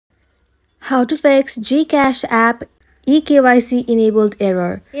How to fix GCash app EKYC enabled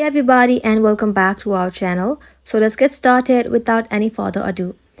error. Hey everybody and welcome back to our channel. So let's get started without any further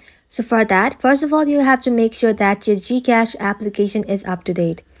ado. So for that, first of all, you have to make sure that your GCash application is up to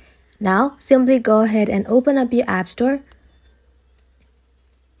date. Now simply go ahead and open up your app store.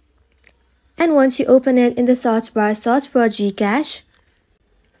 And once you open it, in the search bar, search for GCash.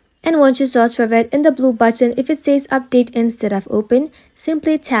 And once you search for it, in the blue button, if it says update instead of open,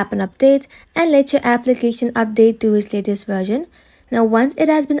 simply tap on update and let your application update to its latest version. Now once it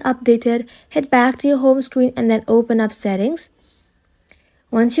has been updated, head back to your home screen and then open up settings.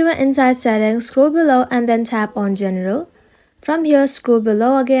 Once you are inside settings, scroll below and then tap on general. From here, scroll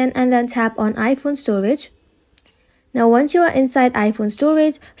below again and then tap on iPhone storage. Now once you are inside iPhone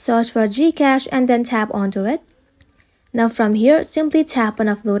storage, search for GCash and then tap onto it. Now from here, simply tap on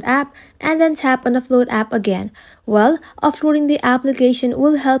Upload App and then tap on Upload App again. Well, offloading the application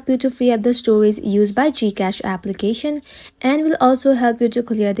will help you to free up the storage used by GCash application and will also help you to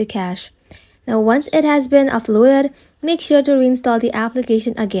clear the cache. Now once it has been offloaded, make sure to reinstall the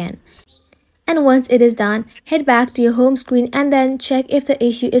application again. And once it is done, head back to your home screen and then check if the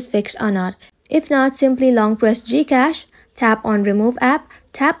issue is fixed or not. If not, simply long press GCash, tap on Remove App,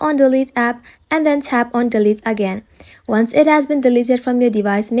 tap on Delete App, and then tap on Delete again. Once it has been deleted from your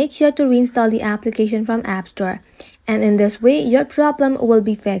device, make sure to reinstall the application from App Store. And in this way, your problem will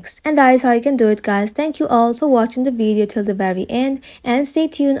be fixed. And that is how you can do it, guys. Thank you all for watching the video till the very end and stay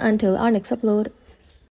tuned until our next upload.